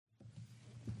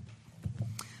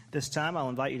This time, I'll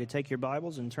invite you to take your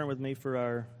Bibles and turn with me for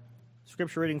our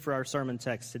scripture reading for our sermon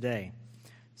text today.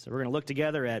 So we're going to look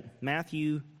together at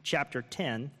Matthew chapter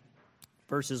 10,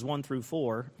 verses 1 through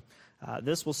 4.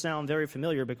 This will sound very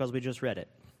familiar because we just read it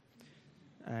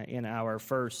in our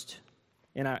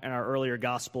earlier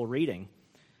gospel reading.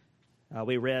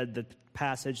 We read the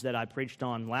passage that I preached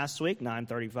on last week,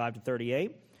 9:35 to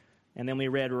 38, and then we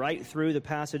read right through the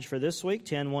passage for this week,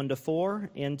 10:1 to 4,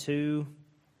 into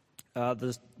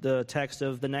the text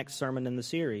of the next sermon in the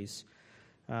series,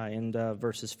 in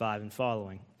verses 5 and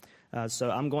following. So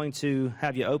I'm going to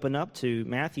have you open up to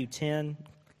Matthew 10,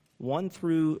 1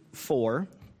 through 4,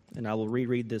 and I will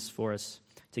reread this for us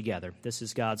together. This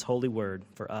is God's holy word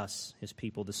for us, His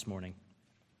people, this morning.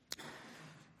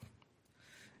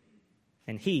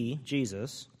 And He,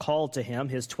 Jesus, called to Him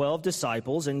His 12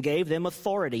 disciples and gave them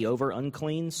authority over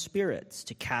unclean spirits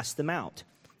to cast them out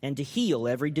and to heal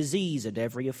every disease and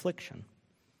every affliction.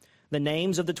 The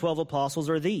names of the 12 apostles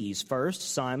are these: first,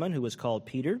 Simon, who was called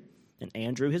Peter, and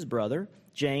Andrew his brother,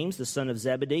 James the son of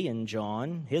Zebedee, and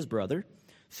John his brother,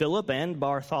 Philip and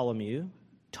Bartholomew,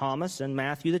 Thomas and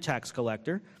Matthew the tax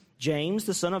collector, James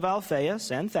the son of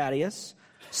Alphaeus and Thaddeus,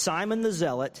 Simon the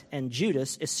zealot, and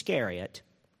Judas Iscariot,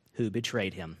 who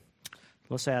betrayed him.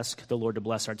 Let's ask the Lord to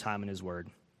bless our time in His word.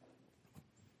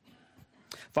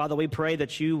 Father, we pray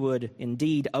that You would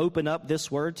indeed open up this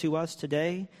word to us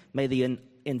today. May the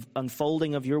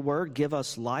unfolding of Your word give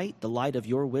us light, the light of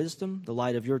Your wisdom, the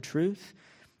light of Your truth.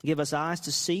 Give us eyes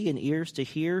to see and ears to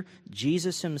hear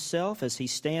Jesus Himself as He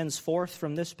stands forth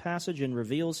from this passage and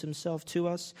reveals Himself to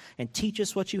us. And teach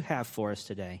us what You have for us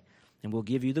today. And we'll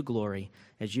give You the glory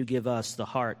as You give us the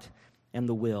heart and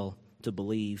the will to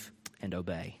believe and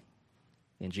obey.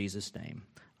 In Jesus' name,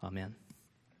 amen.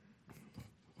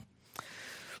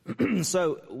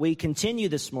 So we continue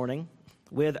this morning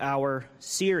with our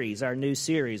series, our new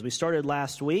series. We started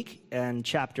last week in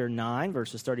chapter 9,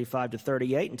 verses 35 to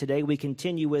 38, and today we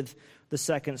continue with the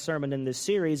second sermon in this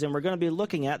series, and we're going to be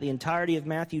looking at the entirety of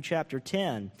Matthew chapter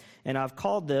 10, and I've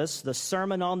called this the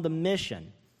Sermon on the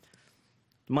Mission.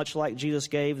 Much like Jesus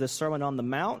gave the Sermon on the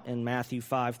Mount in Matthew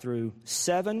 5 through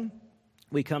 7,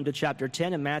 we come to chapter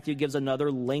 10, and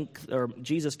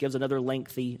Jesus gives another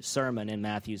lengthy sermon in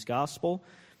Matthew's gospel.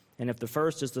 And if the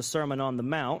first is the Sermon on the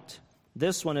Mount,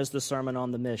 this one is the Sermon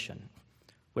on the Mission,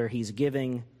 where He's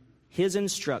giving His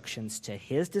instructions to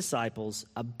His disciples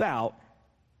about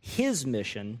His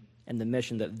mission and the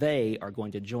mission that they are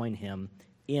going to join Him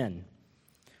in.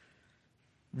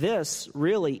 This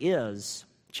really is,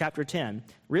 chapter 10,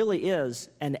 really is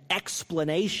an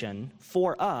explanation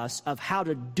for us of how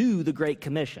to do the Great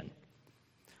Commission.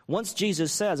 Once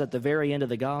Jesus says at the very end of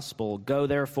the gospel, "Go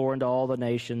therefore into all the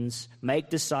nations, make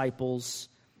disciples,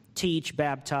 teach,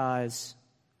 baptize,"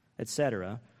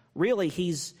 etc., really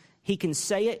he can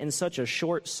say it in such a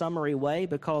short summary way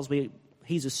because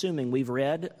he's assuming we've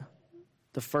read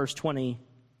the first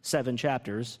 27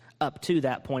 chapters up to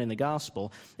that point in the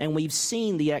gospel, and we've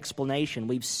seen the explanation.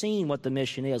 We've seen what the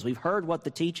mission is. We've heard what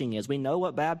the teaching is. We know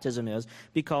what baptism is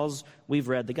because we've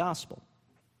read the gospel.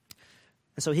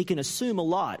 And so he can assume a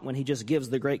lot when he just gives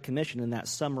the Great Commission in that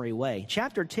summary way.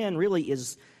 Chapter 10 really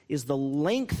is the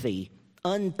lengthy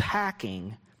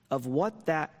unpacking of what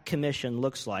that commission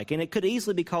looks like. And it could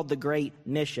easily be called the Great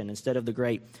Mission instead of the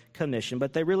Great Commission,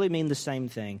 but they really mean the same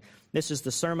thing. This is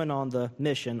the Sermon on the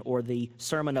Mission, or the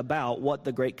sermon about what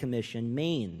the Great Commission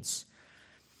means.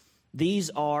 These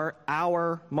are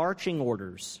our marching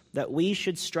orders that we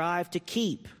should strive to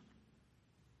keep.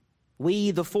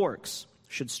 We, the Forks,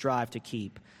 should strive to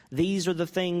keep. These are the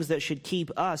things that should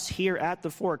keep us here at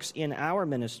the Forks in our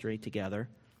ministry together,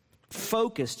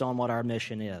 focused on what our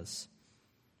mission is.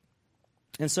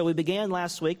 And so we began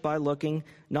last week by looking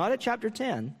not at chapter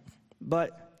 10,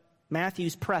 but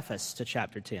Matthew's preface to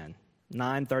chapter 10,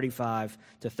 9:35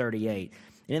 to 38.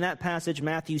 And in that passage,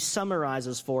 Matthew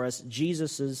summarizes for us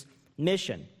Jesus'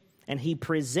 mission, and he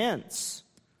presents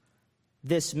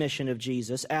this mission of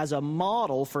Jesus as a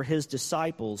model for His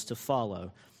disciples to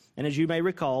follow. And as you may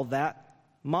recall, that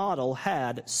model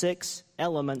had 6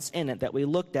 elements in it that we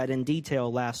looked at in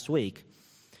detail last week.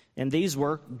 And these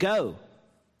were: go.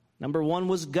 Number 1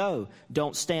 was go.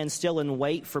 Don't stand still and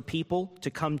wait for people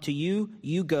to come to you.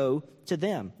 You go to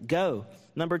them. Go.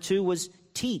 Number 2 was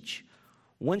teach.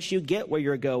 Once you get where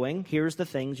you're going, here's the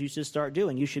things you should start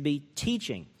doing. You should be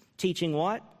teaching. Teaching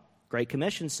what? Great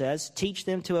Commission says, teach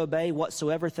them to obey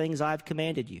whatsoever things I've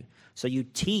commanded you. So you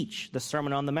teach the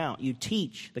Sermon on the Mount. You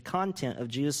teach the content of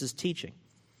Jesus' teaching.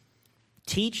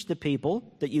 Teach the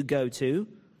people that you go to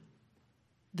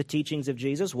the teachings of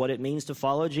Jesus, what it means to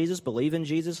follow Jesus, believe in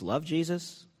Jesus, love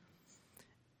Jesus.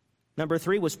 Number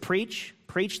 3 was preach.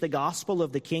 Preach the gospel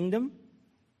of the kingdom.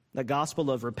 The gospel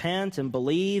of repent and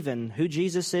believe and who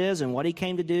Jesus is and what he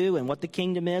came to do and what the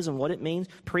kingdom is and what it means.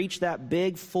 Preach that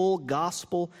big, full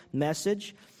gospel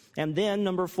message. And then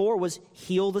number 4 was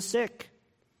heal the sick.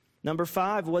 Number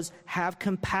 5 was have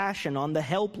compassion on the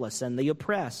helpless and the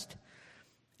oppressed.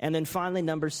 And then finally,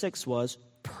 number 6 was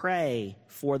pray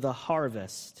for the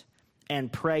harvest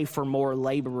and pray for more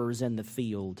laborers in the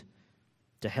field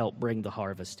to help bring the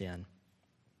harvest in.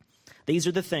 These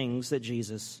are the things that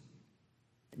Jesus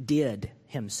did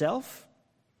himself,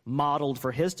 modeled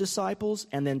for his disciples,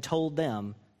 and then told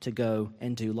them to go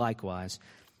and do likewise.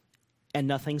 And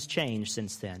nothing's changed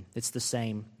since then. It's the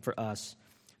same for us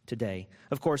today.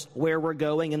 Of course, where we're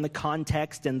going in the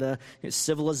context and the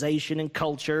civilization and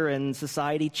culture and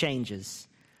society changes,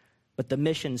 but the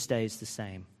mission stays the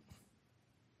same.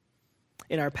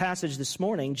 In our passage this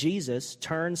morning, Jesus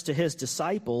turns to his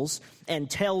disciples and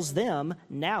tells them,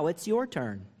 now it's your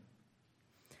turn.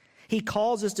 He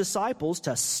calls his disciples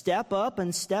to step up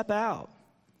and step out.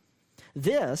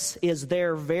 This is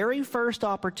their very first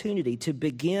opportunity to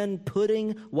begin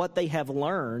putting what they have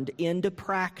learned into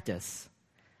practice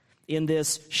in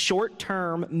this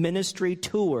short-term ministry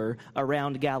tour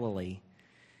around Galilee.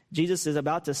 Jesus is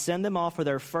about to send them off for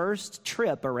their first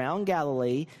trip around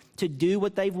Galilee to do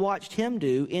what they've watched him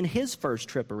do in his first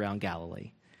trip around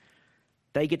Galilee.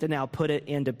 They get to now put it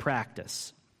into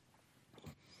practice.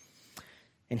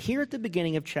 And here at the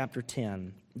beginning of chapter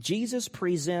 10, Jesus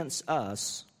presents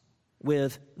us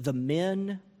with the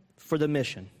men for the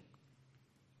mission.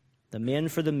 The men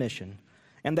for the mission.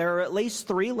 And there are at least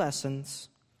 3 lessons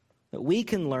that we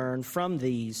can learn from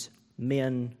these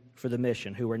men for the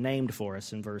mission who are named for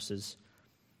us in verses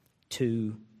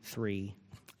 2, 3,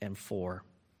 and 4.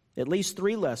 At least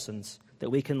 3 lessons that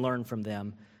we can learn from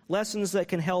them. Lessons that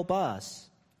can help us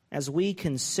as we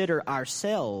consider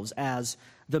ourselves as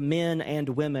the men and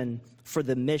women for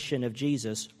the mission of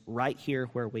Jesus right here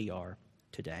where we are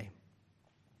today.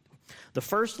 The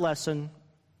first lesson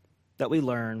that we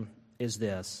learn is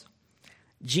this.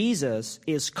 Jesus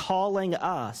is calling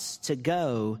us to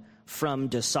go from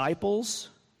disciples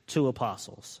to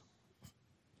apostles.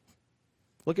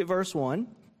 Look at verse 1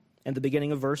 and the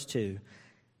beginning of verse 2,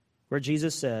 where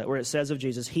it says of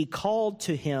Jesus, he called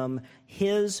to him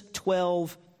his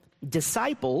 12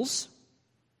 disciples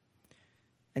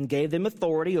and gave them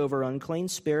authority over unclean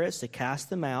spirits to cast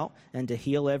them out and to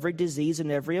heal every disease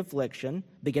and every affliction.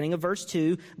 Beginning of verse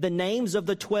 2, the names of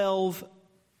the 12,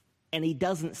 and he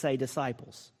doesn't say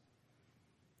disciples.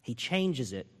 He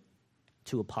changes it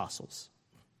to apostles.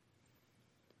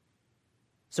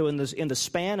 So in the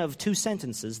span of 2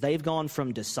 sentences, they've gone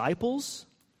from disciples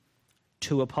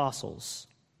to apostles.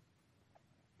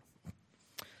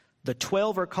 The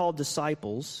 12 are called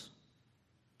disciples,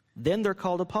 then they're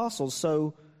called apostles.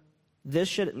 So this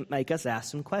should make us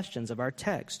ask some questions of our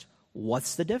text.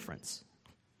 What's the difference?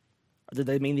 Do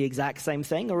they mean the exact same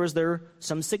thing, or is there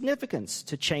some significance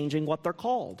to changing what they're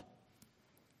called?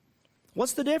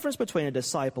 What's the difference between a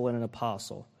disciple and an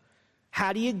apostle?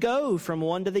 How do you go from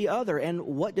one to the other? And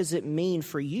what does it mean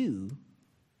for you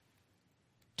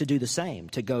to do the same,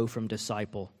 to go from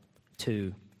disciple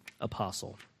to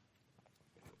apostle?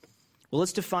 Well,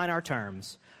 let's define our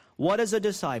terms. What is a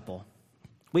disciple?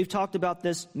 We've talked about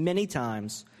this many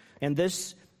times, and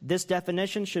this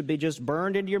definition should be just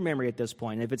burned into your memory at this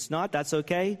point. If it's not, that's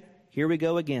okay. Here we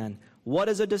go again. What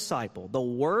is a disciple? The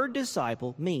word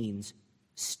disciple means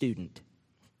student.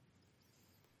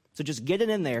 So just get it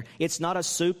in there. It's not a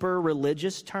super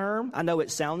religious term. I know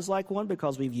it sounds like one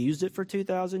because we've used it for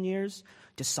 2,000 years.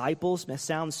 Disciples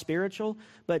sounds spiritual,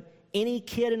 but any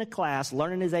kid in a class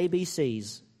learning his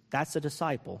ABCs, that's a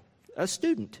disciple. A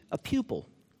student, a pupil,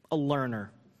 a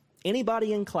learner.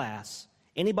 Anybody in class,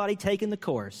 anybody taking the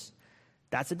course,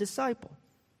 that's a disciple.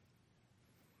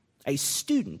 A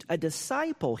student, a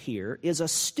disciple here is a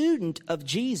student of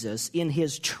Jesus in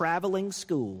his traveling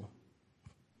school.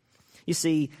 You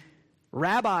see,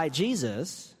 Rabbi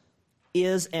Jesus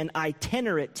is an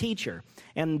itinerant teacher.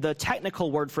 And the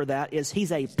technical word for that is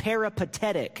he's a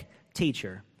peripatetic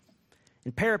teacher.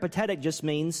 And peripatetic just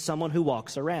means someone who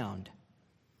walks around.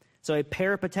 So a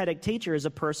peripatetic teacher is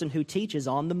a person who teaches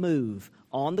on the move,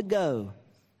 on the go.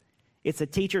 It's a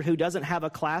teacher who doesn't have a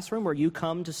classroom where you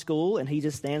come to school and he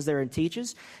just stands there and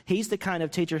teaches. He's the kind of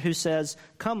teacher who says,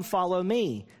 come follow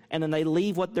me. And then they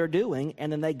leave what they're doing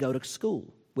and then they go to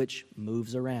school, which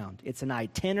moves around. It's an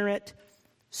itinerant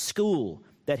school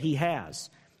that he has.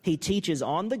 He teaches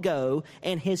on the go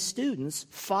and his students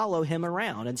follow him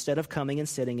around instead of coming and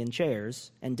sitting in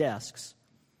chairs and desks.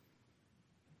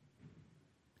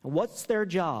 What's their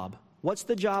job? What's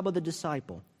the job of the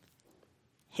disciple?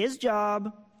 His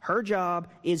job, her job,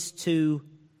 is to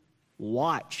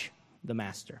watch the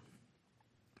master.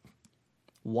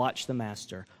 Watch the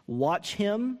master. Watch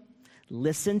him,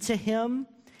 listen to him,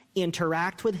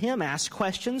 interact with him, ask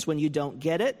questions when you don't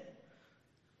get it,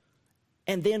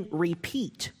 and then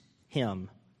repeat him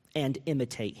and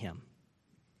imitate him.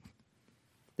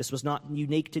 This was not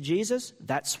unique to Jesus.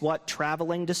 That's what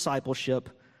traveling discipleship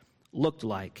looked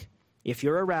like. If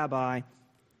you're a rabbi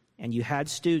and you had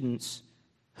students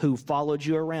who followed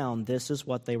you around, this is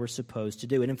what they were supposed to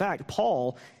do. And in fact,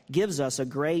 Paul gives us a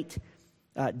great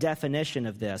definition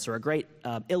of this, or a great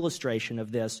illustration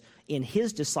of this in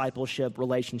his discipleship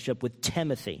relationship with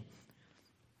Timothy.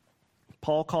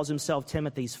 Paul calls himself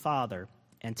Timothy's father,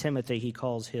 and Timothy he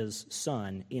calls his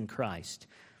son in Christ.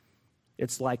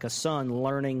 It's like a son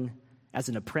learning as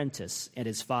an apprentice at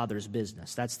his father's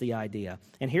business. That's the idea.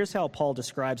 And here's how Paul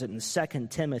describes it in 2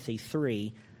 Timothy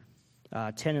 3,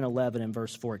 10 and 11 and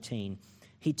verse 14.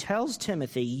 He tells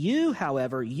Timothy, you,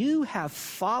 however, you have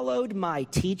followed my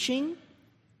teaching.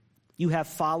 You have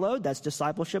followed, that's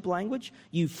discipleship language.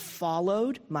 You've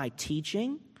followed my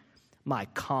teaching, my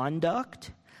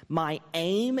conduct, my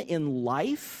aim in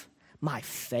life, my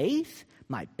faith,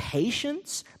 my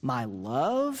patience, my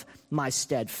love, my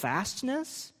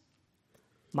steadfastness,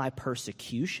 my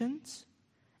persecutions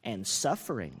and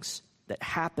sufferings that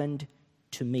happened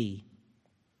to me.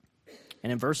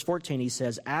 And in verse 14 he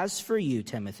says, as for you,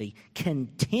 Timothy,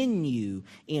 continue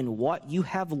in what you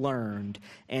have learned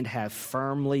and have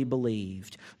firmly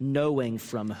believed, knowing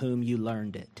from whom you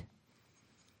learned it.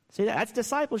 See, that's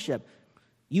discipleship.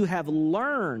 You have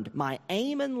learned my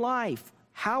aim in life,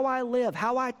 how I live,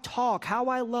 how I talk, how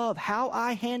I love, how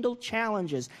I handle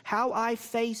challenges, how I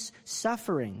face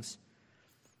sufferings,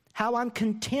 how I'm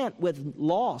content with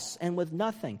loss and with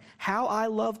nothing, how I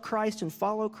love Christ and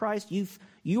follow Christ.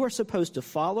 You are supposed to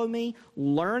follow me,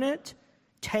 learn it,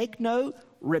 take note,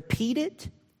 repeat it,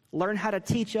 learn how to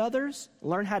teach others,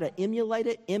 learn how to emulate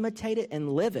it, imitate it,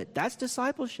 and live it. That's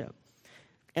discipleship.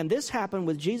 And this happened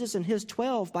with Jesus and his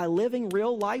 12 by living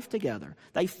real life together.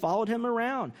 They followed him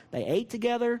around. They ate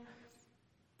together.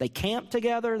 They camped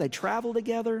together. They traveled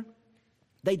together.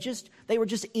 They were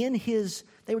just in his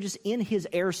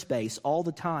airspace all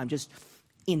the time, just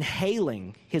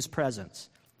inhaling his presence,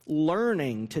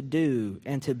 learning to do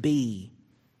and to be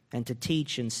and to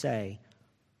teach and say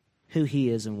who he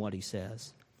is and what he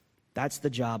says. That's the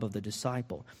job of the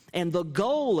disciple. And the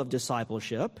goal of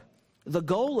discipleship, the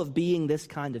goal of being this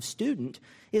kind of student,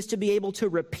 is to be able to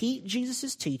repeat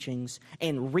Jesus' teachings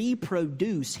and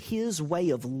reproduce his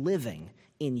way of living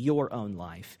in your own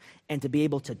life, and to be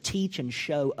able to teach and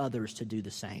show others to do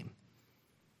the same.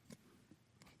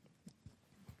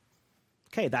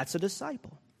 Okay, that's a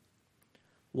disciple.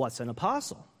 What's an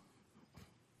apostle?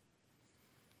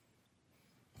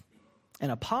 An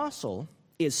apostle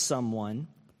is someone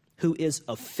who is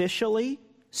officially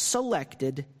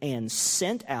selected and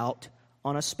sent out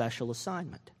on a special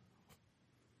assignment.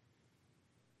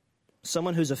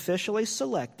 Someone who's officially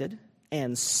selected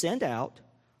and sent out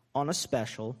on a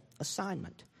special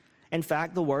assignment. In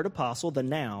fact, the word apostle, the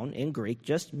noun in Greek,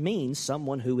 just means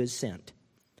someone who is sent.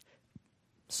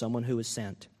 Someone who is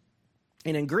sent.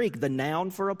 And in Greek, the noun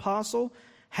for apostle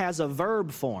has a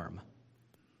verb form.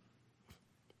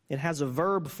 It has a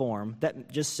verb form that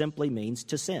just simply means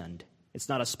to send. It's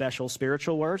not a special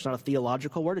spiritual word. It's not a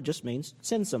theological word. It just means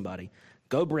send somebody.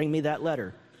 Go bring me that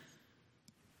letter.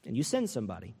 And you send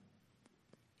somebody.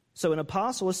 So an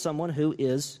apostle is someone who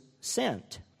is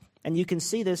sent. And you can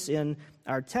see this in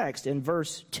our text. In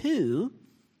verse 2,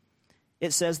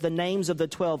 it says the names of the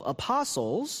 12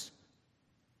 apostles,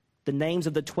 the names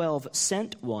of the 12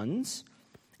 sent ones.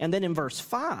 And then in verse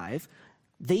 5,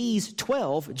 these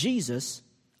 12 Jesus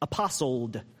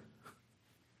apostled,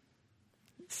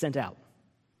 sent out.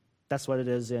 That's what it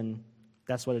is in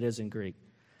Greek.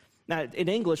 Now, in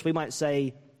English, we might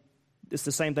say it's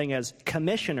the same thing as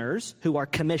commissioners who are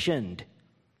commissioned.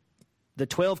 The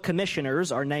 12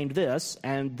 commissioners are named this,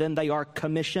 and then they are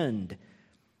commissioned.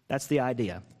 That's the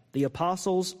idea. The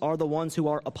apostles are the ones who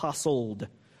are apostled,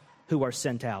 who are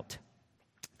sent out.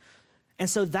 And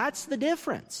so that's the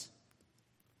difference.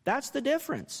 That's the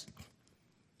difference.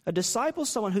 A disciple is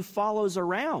someone who follows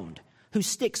around, who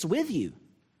sticks with you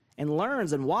and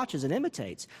learns and watches and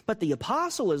imitates. But the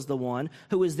apostle is the one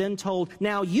who is then told,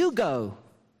 now you go.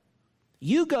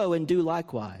 You go and do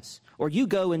likewise. Or you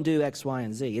go and do X, Y,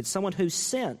 and Z. It's someone who's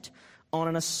sent on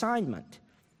an assignment.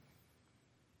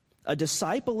 A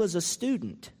disciple is a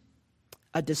student.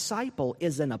 A disciple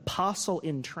is an apostle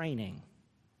in training.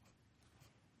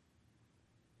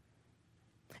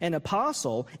 An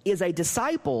apostle is a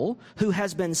disciple who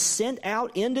has been sent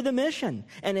out into the mission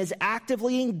and is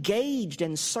actively engaged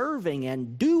in serving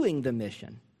and doing the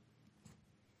mission.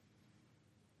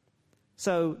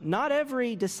 So not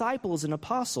every disciple is an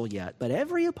apostle yet, but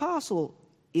every apostle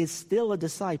is still a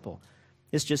disciple.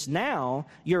 It's just now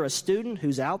you're a student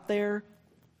who's out there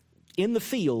in the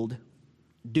field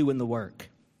doing the work.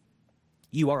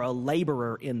 You are a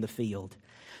laborer in the field.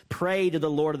 Pray to the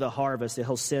Lord of the harvest that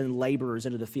he'll send laborers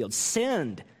into the field.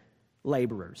 Send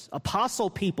laborers, apostle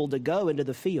people to go into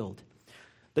the field.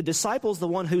 The disciple's the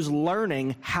one who's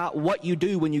learning what you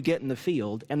do when you get in the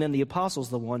field, and then the apostle's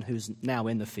the one who's now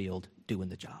in the field doing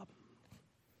the job.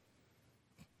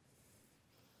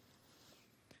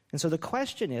 And so the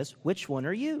question is, which one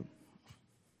are you?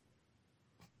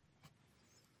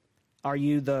 Are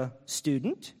you the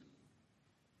student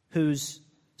who's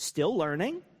still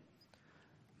learning?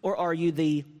 Or are you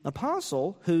the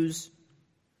apostle who's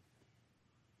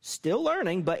still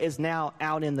learning but is now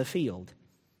out in the field,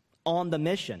 on the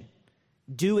mission,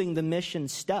 doing the mission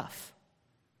stuff?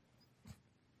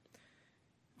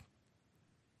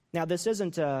 Now, this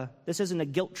isn't a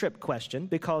guilt trip question,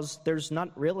 because there's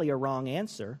not really a wrong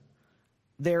answer.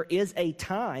 There is a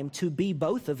time to be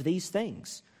both of these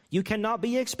things. You cannot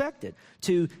be expected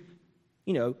to,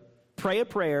 pray a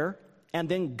prayer and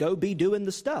then go be doing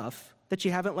the stuff that you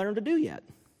haven't learned to do yet.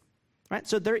 Right?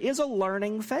 So there is a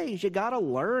learning phase. You got to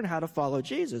learn how to follow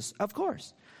Jesus, of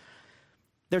course.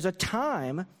 There's a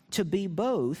time to be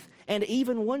both, and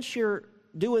even once you're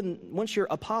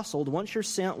apostled, once you're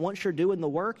sent, once you're doing the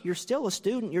work, you're still a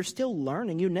student, you're still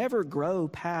learning. You never grow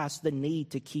past the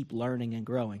need to keep learning and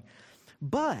growing.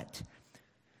 But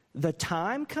the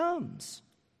time comes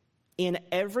in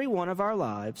every one of our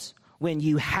lives when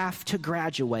you have to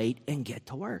graduate and get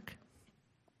to work.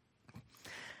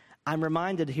 I'm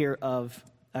reminded here of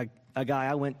a guy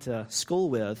I went to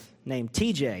school with named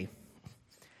TJ.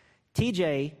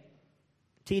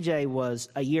 TJ was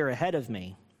a year ahead of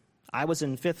me. I was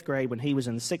in 5th grade when he was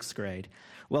in 6th grade.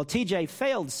 Well, TJ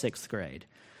failed 6th grade.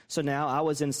 So now I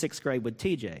was in 6th grade with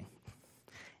TJ.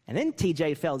 And then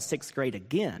TJ failed 6th grade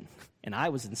again, and I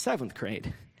was in 7th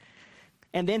grade.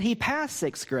 And then he passed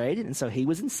 6th grade, and so he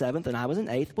was in 7th and I was in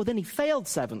 8th. Well, then he failed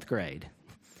 7th grade.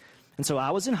 And so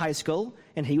I was in high school,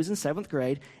 and he was in 7th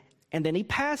grade, and then he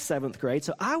passed 7th grade.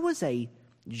 So I was a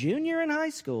junior in high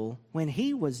school when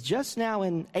he was just now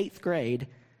in 8th grade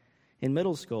in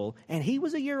middle school, and he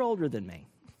was a year older than me.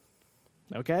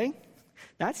 Okay?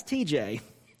 That's TJ.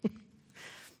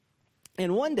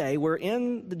 And one day, we're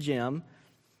in the gym,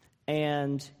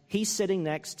 and he's sitting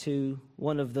next to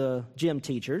one of the gym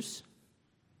teachers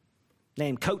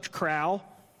named Coach Crowell.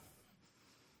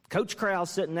 Coach Crowell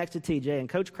sitting next to TJ, and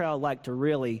Coach Crowell liked to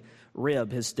really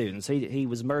rib his students. He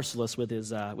was merciless with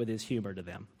his humor to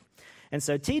them. And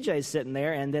so TJ's sitting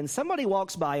there, and then somebody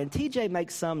walks by, and TJ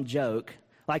makes some joke,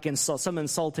 like some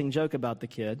insulting joke about the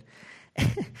kid.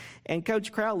 And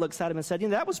Coach Crowell looks at him and said,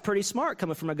 that was pretty smart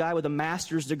coming from a guy with a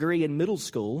master's degree in middle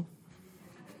school.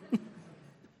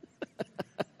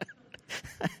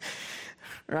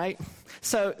 Right?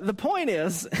 So the point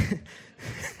is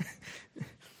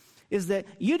that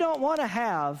you don't want to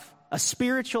have a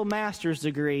spiritual master's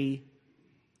degree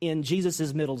in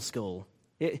Jesus' middle school.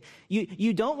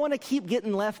 You don't want to keep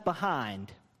getting left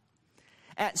behind.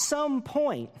 At some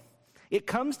point, it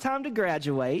comes time to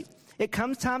graduate. It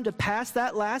comes time to pass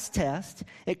that last test.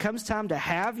 It comes time to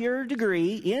have your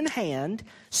degree in hand,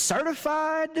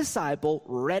 certified disciple,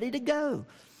 ready to go.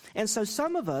 And so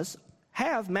some of us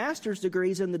have master's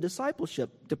degrees in the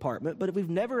discipleship department, but we've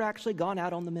never actually gone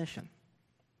out on the mission.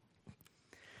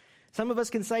 Some of us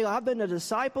can say, I've been a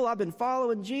disciple, I've been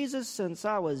following Jesus since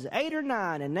I was 8 or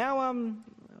 9, and now I'm,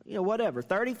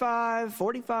 35,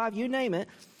 45, you name it.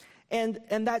 And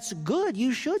that's good.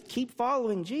 You should keep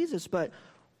following Jesus, but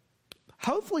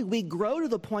hopefully we grow to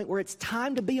the point where it's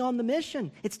time to be on the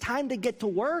mission. It's time to get to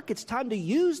work. It's time to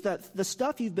use the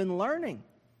stuff you've been learning.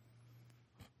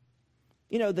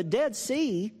 The Dead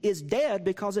Sea is dead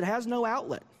because it has no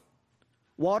outlet.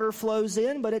 Water flows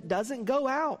in, but it doesn't go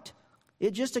out.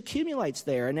 It just accumulates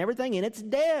there, and everything in it's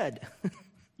dead.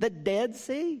 The Dead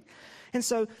Sea. And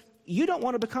so you don't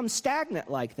want to become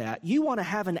stagnant like that. You want to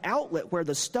have an outlet where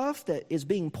the stuff that is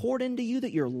being poured into you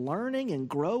that you're learning and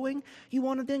growing, you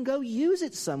want to then go use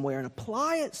it somewhere and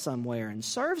apply it somewhere and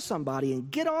serve somebody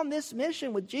and get on this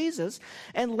mission with Jesus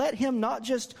and let him not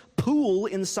just pool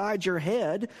inside your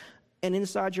head and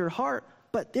inside your heart,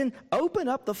 but then open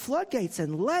up the floodgates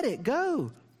and let it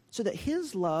go so that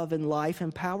his love and life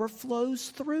and power flows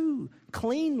through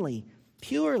cleanly,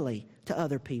 purely to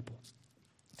other people.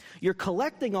 You're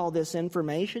collecting all this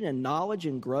information and knowledge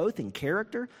and growth and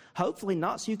character, hopefully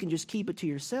not so you can just keep it to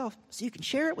yourself, so you can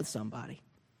share it with somebody.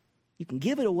 You can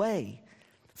give it away.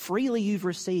 Freely you've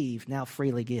received, now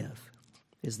freely give,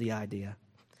 is the idea.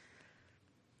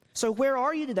 So where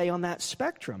are you today on that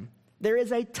spectrum? There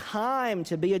is a time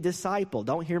to be a disciple.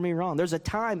 Don't hear me wrong. There's a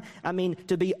time,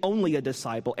 to be only a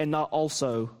disciple and not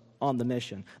also on the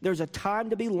mission. There's a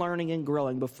time to be learning and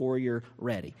growing before you're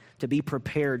ready, to be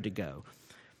prepared to go.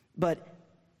 But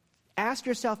ask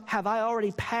yourself, have I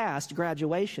already passed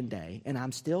graduation day and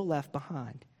I'm still left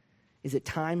behind? Is it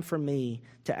time for me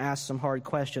to ask some hard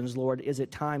questions, Lord? Is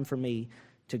it time for me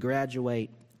to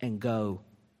graduate and go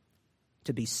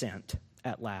to be sent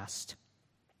at last?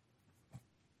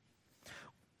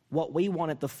 What we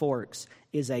want at the Forks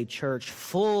is a church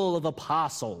full of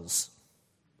apostles,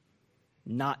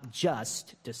 not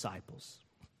just disciples.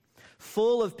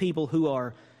 Full of people who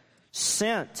are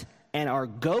sent and are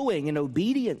going in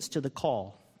obedience to the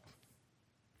call.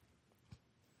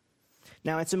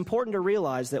 Now, it's important to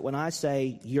realize that when I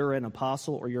say you're an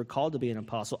apostle or you're called to be an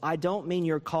apostle, I don't mean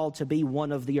you're called to be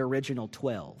one of the original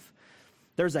 12.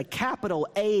 There's a capital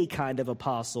A kind of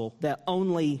apostle that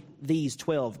only these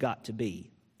 12 got to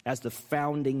be as the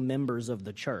founding members of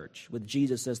the church, with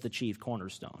Jesus as the chief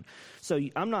cornerstone. So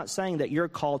I'm not saying that you're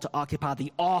called to occupy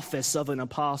the office of an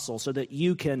apostle so that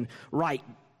you can write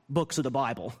books of the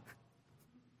Bible.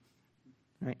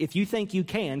 Right? If you think you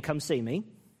can, come see me.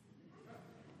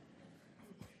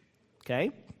 Okay?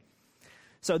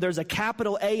 So there's a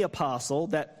capital A apostle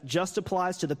that just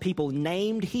applies to the people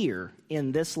named here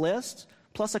in this list,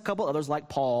 plus a couple others like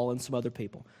Paul and some other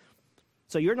people.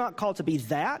 So you're not called to be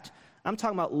that. I'm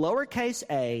talking about lowercase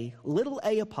a, little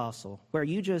a apostle, where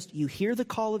you hear the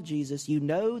call of Jesus, you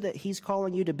know that he's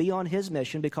calling you to be on his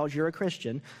mission because you're a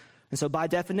Christian, and so by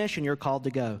definition, you're called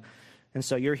to go. And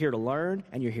so you're here to learn,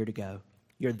 and you're here to go.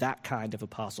 You're that kind of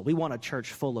apostle. We want a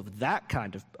church full of that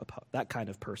kind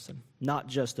of person, not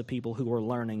just the people who are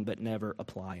learning but never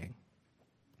applying.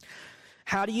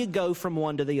 How do you go from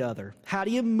one to the other? How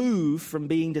do you move from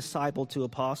being disciple to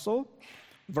apostle?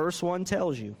 Verse 1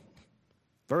 tells you.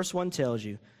 Verse 1 tells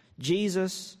you,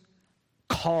 Jesus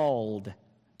called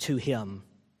to him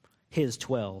his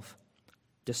 12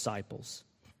 disciples.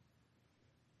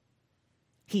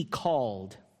 He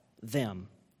called them.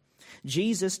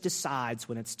 Jesus decides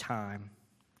when it's time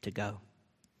to go.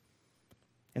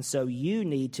 And so you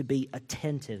need to be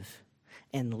attentive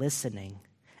and listening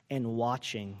and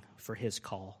watching for his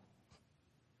call.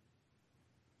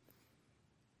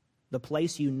 The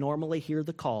place you normally hear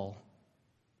the call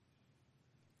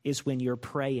is when you're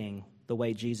praying the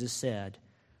way Jesus said,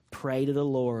 pray to the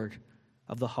Lord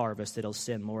of the harvest that he'll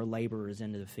send more laborers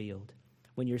into the field.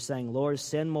 When you're saying, Lord,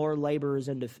 send more laborers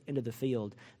into the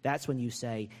field, that's when you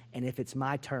say, and if it's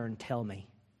my turn, tell me,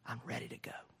 I'm ready to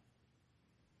go.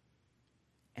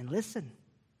 And listen.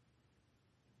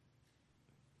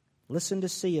 Listen to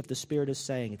see if the Spirit is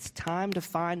saying, it's time to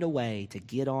find a way to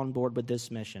get on board with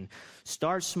this mission.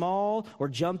 Start small or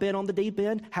jump in on the deep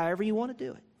end, however you want to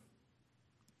do it.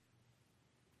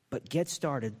 But get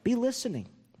started. Be listening.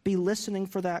 Be listening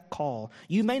for that call.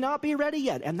 You may not be ready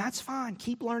yet, and that's fine.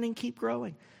 Keep learning, keep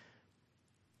growing.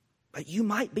 But you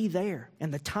might be there,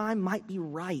 and the time might be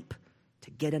ripe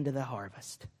to get into the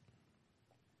harvest.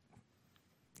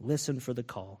 Listen for the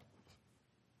call.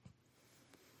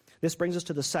 This brings us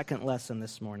to the second lesson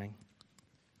this morning.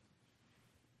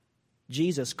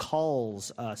 Jesus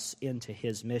calls us into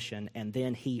his mission, and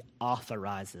then he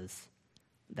authorizes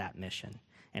that mission.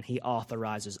 And he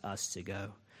authorizes us to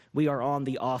go. We are on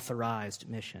the authorized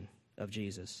mission of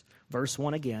Jesus. Verse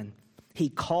 1 again. He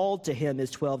called to him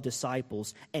his 12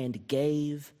 disciples and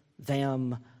gave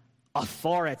them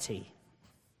authority.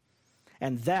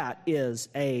 And that is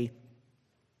a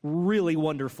really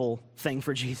wonderful thing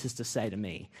for Jesus to say to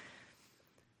me.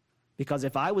 Because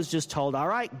if I was just told, all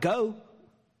right, go,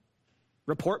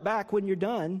 report back when you're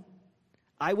done,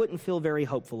 I wouldn't feel very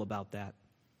hopeful about that.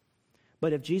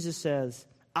 But if Jesus says,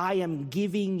 I am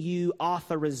giving you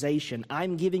authorization.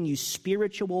 I'm giving you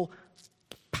spiritual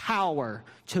power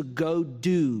to go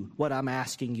do what I'm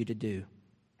asking you to do.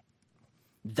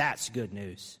 That's good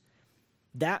news.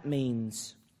 That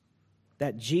means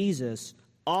that Jesus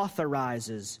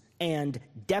authorizes and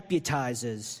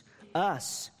deputizes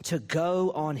us to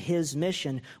go on his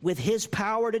mission with his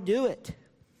power to do it.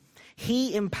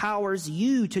 He empowers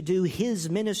you to do his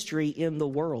ministry in the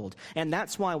world. And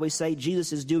that's why we say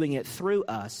Jesus is doing it through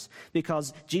us,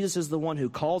 because Jesus is the one who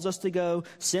calls us to go,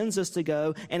 sends us to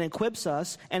go, and equips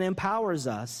us and empowers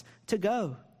us to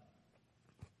go.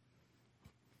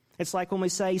 It's like when we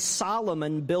say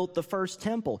Solomon built the first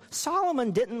temple.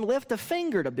 Solomon didn't lift a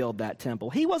finger to build that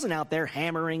temple. He wasn't out there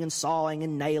hammering and sawing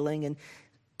and nailing and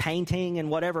painting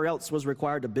and whatever else was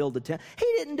required to build the temple. He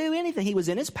didn't do anything. He was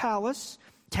in his palace,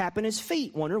 tapping his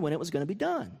feet, wondering when it was going to be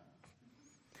done.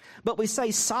 But we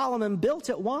say Solomon built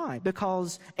it. Why?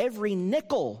 Because every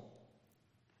nickel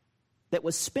that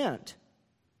was spent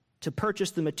to purchase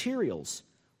the materials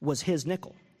was his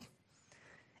nickel.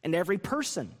 And every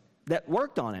person that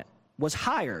worked on it was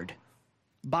hired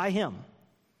by him.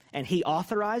 And he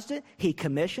authorized it, he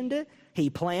commissioned it, he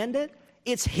planned it.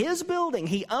 It's his building.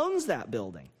 He owns that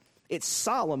building. It's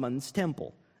Solomon's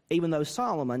temple. Even though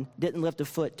Solomon didn't lift a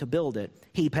foot to build it,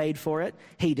 he paid for it,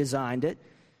 he designed it,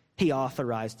 he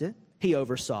authorized it, he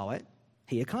oversaw it,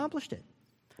 he accomplished it.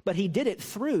 But he did it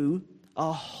through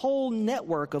a whole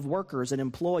network of workers and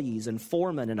employees and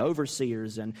foremen and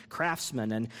overseers and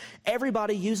craftsmen and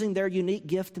everybody using their unique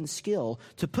gift and skill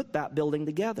to put that building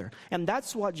together. And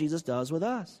that's what Jesus does with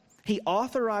us. He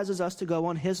authorizes us to go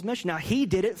on his mission. Now, he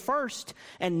did it first,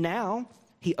 and now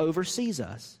he oversees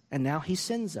us, and now he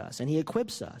sends us, and he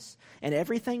equips us. And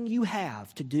everything you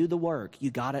have to do the work,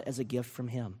 you got it as a gift from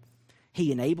him.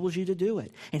 He enables you to do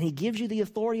it, and he gives you the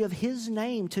authority of his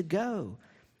name to go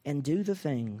and do the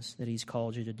things that he's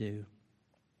called you to do.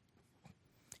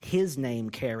 His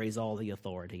name carries all the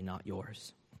authority, not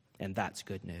yours. And that's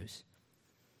good news.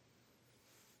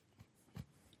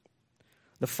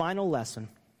 The final lesson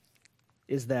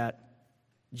is that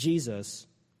Jesus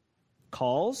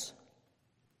calls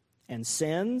and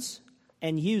sends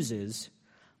and uses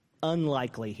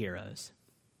unlikely heroes.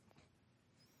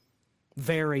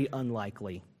 Very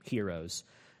unlikely heroes.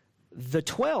 The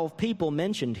 12 people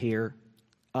mentioned here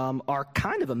are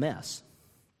kind of a mess.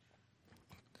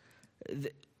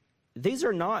 These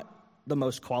are not the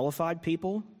most qualified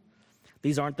people.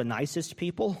 These aren't the nicest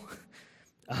people.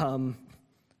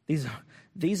 This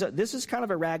is kind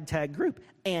of a ragtag group,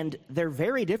 and they're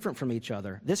very different from each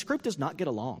other. This group does not get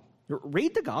along.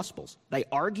 Read the Gospels. They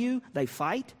argue, they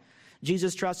fight.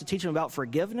 Jesus tries to teach them about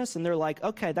forgiveness, and they're like,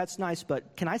 okay, that's nice,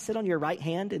 but can I sit on your right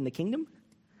hand in the kingdom?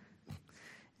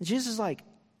 And Jesus is like,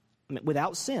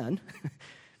 without sin,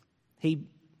 he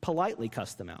politely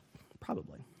cussed them out,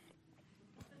 probably.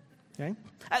 Okay?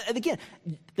 And again,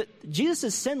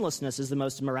 Jesus' sinlessness is the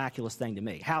most miraculous thing to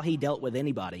me. How he dealt with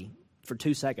anybody for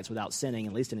 2 seconds without sinning,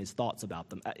 at least in his thoughts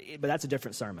about them. But that's a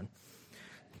different sermon.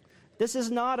 This is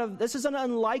an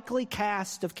unlikely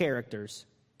cast of characters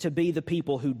to be the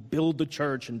people who build the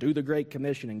church and do the Great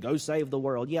Commission and go save the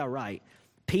world. Yeah, right.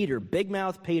 Peter, big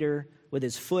mouth Peter, with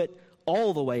his foot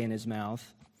all the way in his mouth.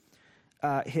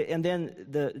 And then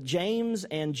the James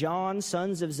and John,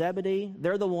 sons of Zebedee,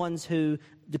 they're the ones who,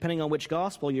 depending on which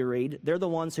gospel you read, they're the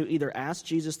ones who either ask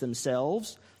Jesus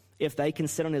themselves if they can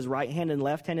sit on his right hand and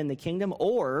left hand in the kingdom,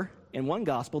 or in one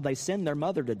gospel, they send their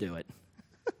mother to do it,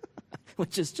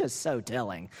 which is just so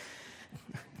telling.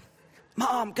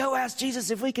 Mom, go ask Jesus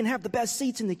if we can have the best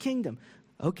seats in the kingdom.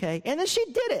 Okay. And then she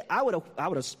did it. I would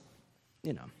have,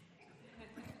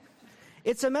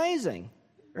 It's amazing,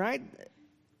 right?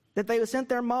 That they sent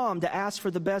their mom to ask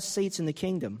for the best seats in the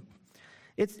kingdom.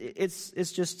 It's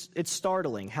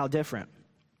startling how different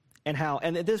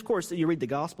and this, of course, you read the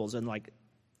Gospels and like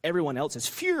everyone else is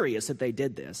furious that they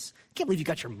did this. I can't believe you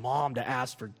got your mom to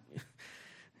ask for,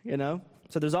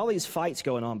 So there's all these fights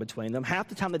going on between them. Half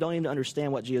the time they don't even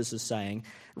understand what Jesus is saying.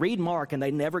 Read Mark and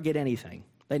they never get anything.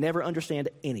 They never understand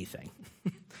anything.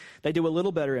 They do a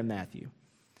little better in Matthew.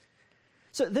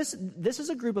 So this is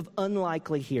a group of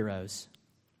unlikely heroes.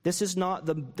 This is not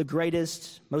the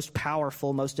greatest, most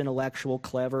powerful, most intellectual,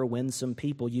 clever, winsome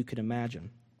people you could imagine.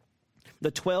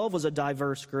 The 12 was a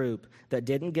diverse group that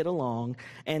didn't get along,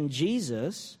 and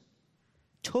Jesus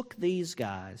took these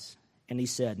guys and he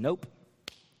said, nope,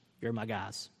 you're my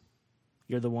guys.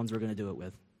 You're the ones we're going to do it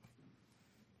with.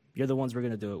 You're the ones we're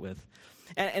going to do it with.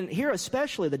 And here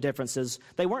especially the difference is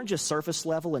they weren't just surface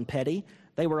level and petty.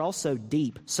 They were also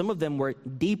deep. Some of them were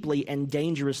deeply and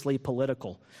dangerously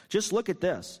political. Just look at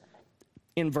this.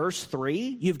 In verse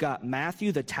 3, you've got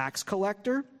Matthew the tax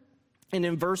collector. And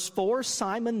in verse 4,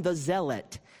 Simon the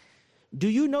zealot. Do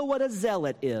you know what a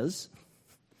zealot is?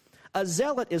 A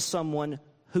zealot is someone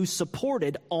who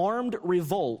supported armed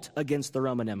revolt against the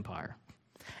Roman Empire.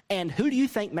 And who do you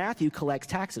think Matthew collects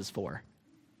taxes for?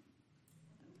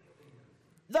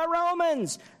 The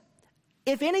Romans.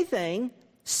 If anything,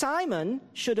 Simon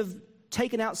should have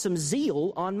taken out some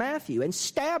zeal on Matthew and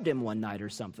stabbed him one night or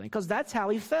something, because that's how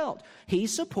he felt. He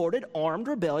supported armed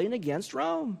rebellion against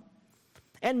Rome.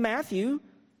 And Matthew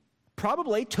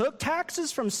probably took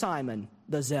taxes from Simon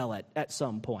the zealot at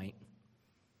some point.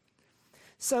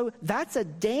 So that's a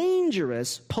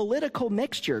dangerous political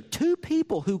mixture. Two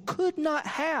people who could not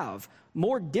have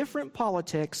more different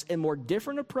politics and more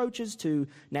different approaches to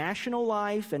national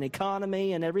life and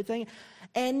economy and everything.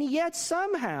 And yet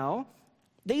somehow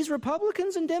these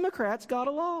Republicans and Democrats got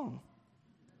along.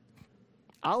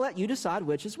 I'll let you decide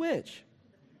which is which.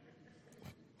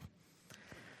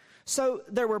 So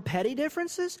there were petty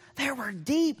differences. There were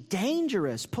deep,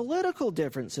 dangerous political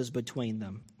differences between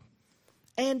them.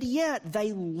 And yet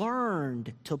they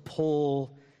learned to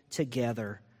pull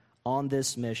together on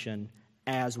this mission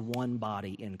as one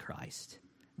body in Christ.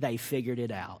 They figured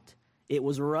it out. It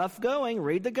was rough going.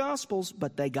 Read the Gospels,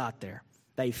 but they got there.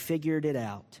 They figured it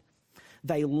out.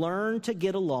 They learned to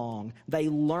get along. They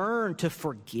learned to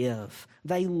forgive.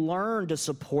 They learned to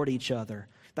support each other.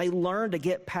 They learned to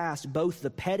get past both the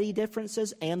petty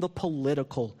differences and the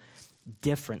political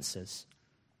differences.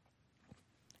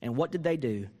 And what did they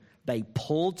do? They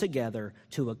pulled together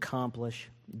to accomplish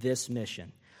this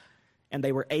mission. And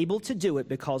they were able to do it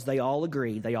because they all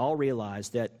agreed, they all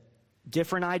realized that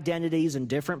different identities and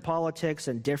different politics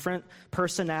and different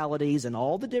personalities and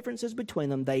all the differences between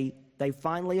them, they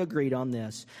finally agreed on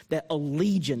this, that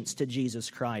allegiance to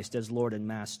Jesus Christ as Lord and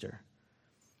Master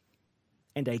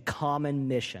and a common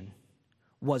mission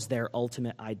was their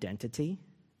ultimate identity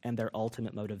and their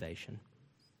ultimate motivation.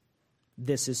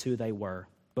 This is who they were.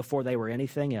 Before they were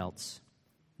anything else,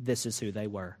 this is who they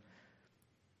were.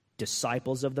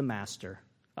 Disciples of the Master,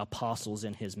 apostles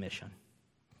in his mission.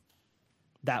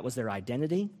 That was their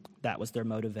identity. That was their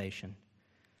motivation.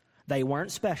 They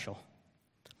weren't special,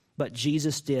 but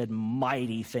Jesus did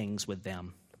mighty things with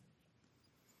them.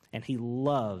 And he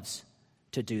loves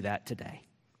to do that today.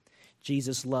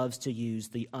 Jesus loves to use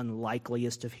the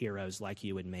unlikeliest of heroes like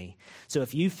you and me. So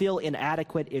if you feel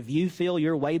inadequate, if you feel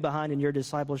you're way behind in your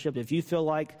discipleship, if you feel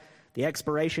like the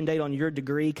expiration date on your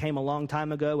degree came a long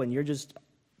time ago and you just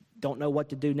don't know what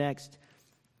to do next,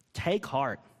 take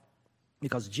heart,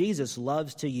 because Jesus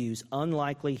loves to use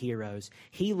unlikely heroes.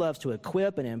 He loves to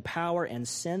equip and empower and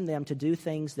send them to do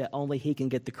things that only he can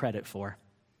get the credit for.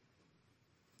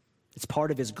 It's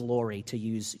part of his glory to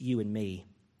use you and me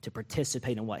to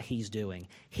participate in what he's doing.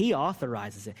 He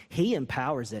authorizes it. He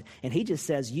empowers it. And he just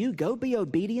says, you go be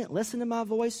obedient, listen to my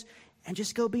voice, and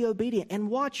just go be obedient.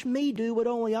 And watch me do what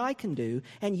only I can do.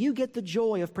 And you get the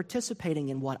joy of participating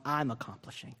in what I'm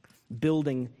accomplishing,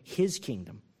 building his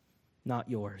kingdom, not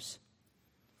yours.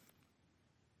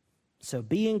 So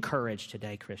be encouraged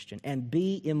today, Christian, and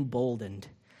be emboldened.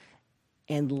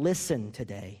 And listen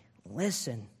today.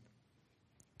 Listen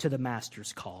to the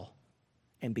Master's call.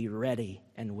 And be ready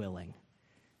and willing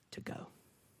to go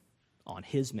on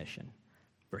his mission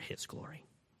for his glory.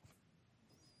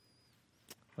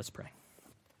 Let's pray.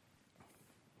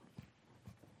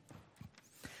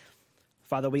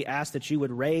 Father, we ask that you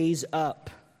would raise up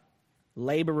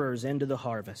laborers into the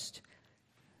harvest.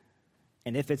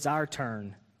 And if it's our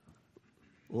turn,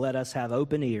 let us have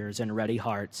open ears and ready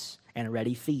hearts and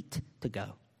ready feet to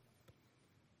go.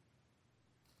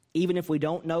 Even if we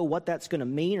don't know what that's going to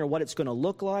mean or what it's going to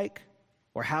look like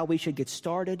or how we should get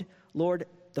started, Lord,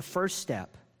 the first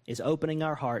step is opening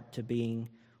our heart to being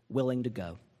willing to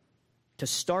go, to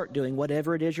start doing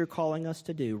whatever it is you're calling us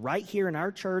to do right here in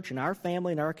our church, in our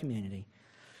family, in our community.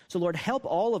 So, Lord, help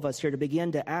all of us here to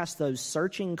begin to ask those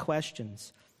searching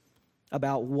questions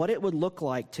about what it would look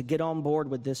like to get on board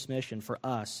with this mission for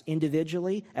us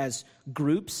individually, as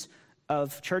groups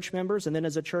of church members, and then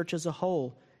as a church as a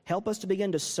whole. Help us to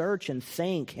begin to search and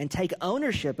think and take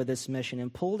ownership of this mission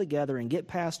and pull together and get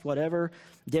past whatever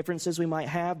differences we might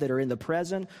have that are in the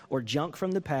present or junk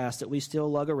from the past that we still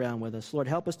lug around with us. Lord,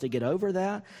 help us to get over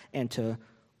that and to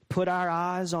put our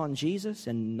eyes on Jesus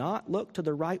and not look to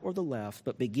the right or the left,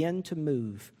 but begin to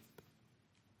move,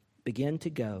 begin to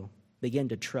go, begin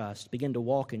to trust, begin to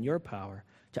walk in your power,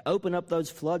 to open up those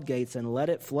floodgates and let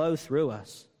it flow through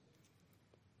us,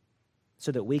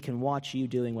 so that we can watch you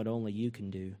doing what only you can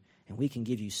do. And we can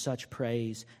give you such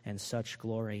praise and such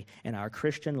glory. And our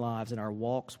Christian lives and our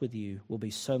walks with you will be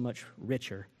so much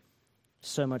richer,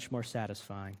 so much more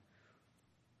satisfying,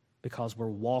 because we're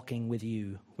walking with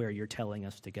you where you're telling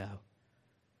us to go.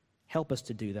 Help us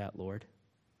to do that, Lord.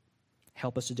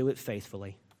 Help us to do it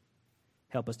faithfully.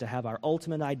 Help us to have our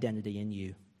ultimate identity in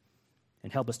you.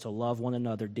 And help us to love one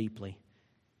another deeply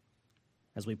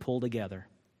as we pull together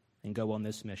and go on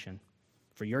this mission.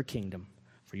 For your kingdom,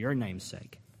 for your name's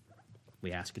sake.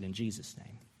 We ask it in Jesus'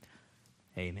 name.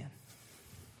 Amen.